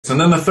And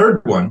then the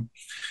third one,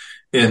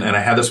 and I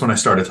had this when I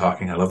started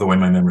talking. I love the way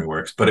my memory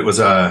works, but it was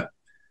oh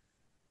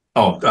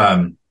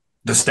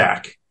the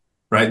stack,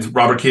 right?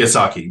 Robert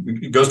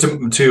Kiyosaki goes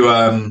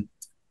to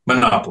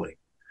Monopoly.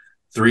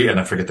 Three, and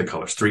I forget the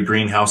colors. Three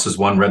greenhouses,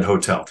 one red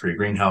hotel. Three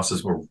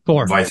greenhouses, or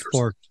Four, vice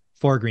versa.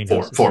 four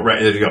greenhouses. Four.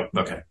 Right there you go.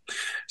 Okay,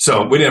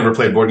 so we never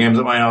played board games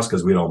at my house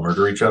because we'd all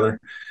murder each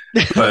other.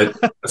 But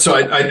so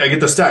I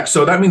get the stack.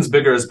 So that means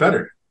bigger is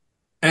better.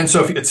 And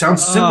so if it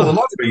sounds simple and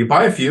Oh, logical, you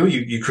buy a few,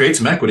 you create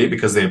some equity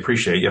because they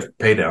appreciate you have to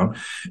pay down.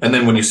 And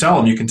then when you sell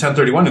them, you can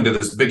 1031 into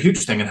this big,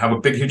 huge thing and have a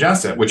big, huge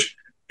asset, which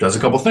does a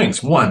couple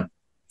things. One,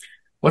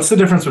 what's the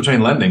difference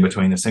between lending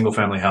between a single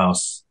family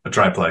house, a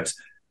triplex,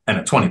 and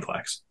a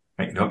 20plex?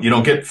 Right? You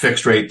don't get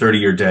fixed rate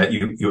 30-year debt.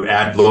 You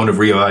add loan of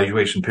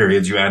reevaluation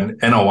periods, you add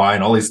NOI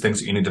and all these things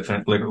that you need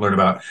to learn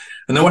about.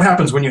 And then what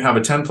happens when you have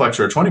a 10plex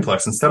or a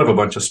 20plex instead of a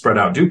bunch of spread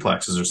out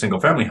duplexes or single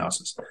family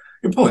houses?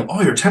 You're pulling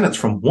all your tenants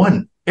from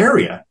one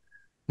area.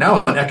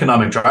 Now an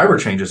economic driver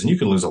changes and you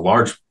can lose a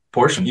large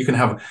portion. You can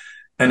have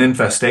an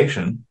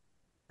infestation,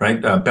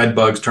 right? Bed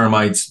bugs,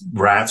 termites,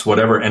 rats,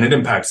 whatever, and it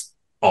impacts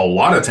a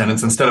lot of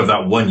tenants instead of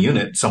that one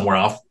unit somewhere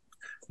off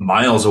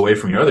miles away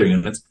from your other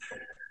units.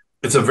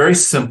 It's a very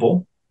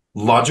simple,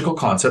 logical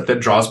concept that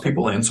draws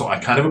people in. So I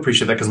kind of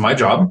appreciate that because my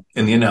job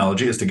in the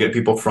analogy is to get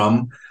people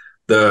from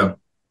the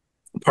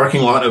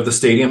parking lot of the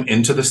stadium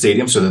into the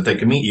stadium so that they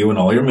can meet you and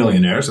all your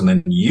millionaires. And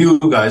then you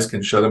guys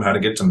can show them how to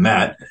get to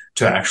Matt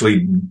to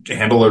actually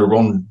handle their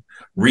own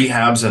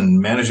rehabs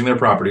and managing their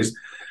properties.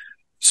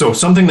 So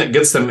something that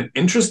gets them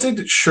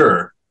interested,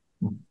 sure,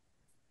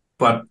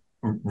 but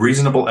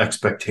reasonable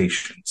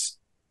expectations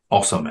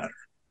also matter.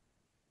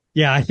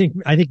 yeah. I think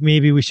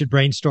maybe we should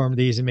brainstorm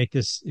these and make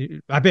this.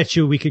 I bet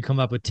you we could come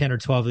up with 10 or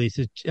 12 of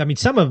these. I mean,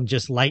 some of them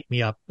just light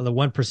me up. The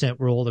 1%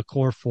 rule, the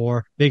core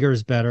four, bigger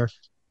is better.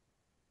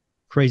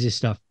 Crazy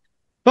stuff.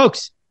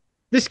 Folks,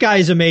 this guy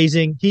is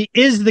amazing. He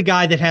is the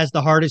guy that has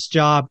the hardest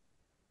job.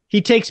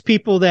 He takes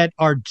people that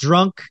are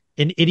drunk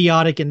and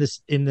idiotic in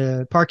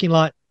the parking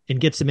lot and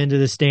gets them into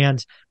the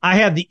stands. I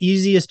have the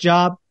easiest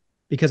job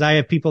because I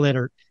have people that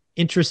are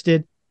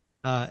interested.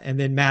 And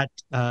then Matt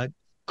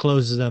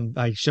closes them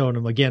by showing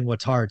them again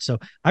what's hard. So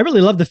I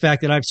really love the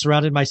fact that I've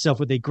surrounded myself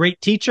with a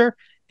great teacher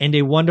and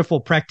a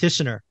wonderful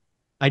practitioner.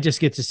 I just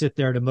get to sit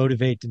there to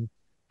motivate and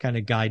kind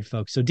of guide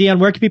folks. So Dion,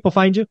 where can people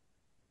find you?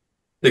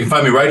 They can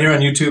find me right here on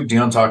YouTube,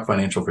 Dion Talk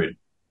Financial Freedom.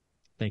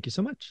 Thank you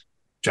so much.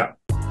 Ciao.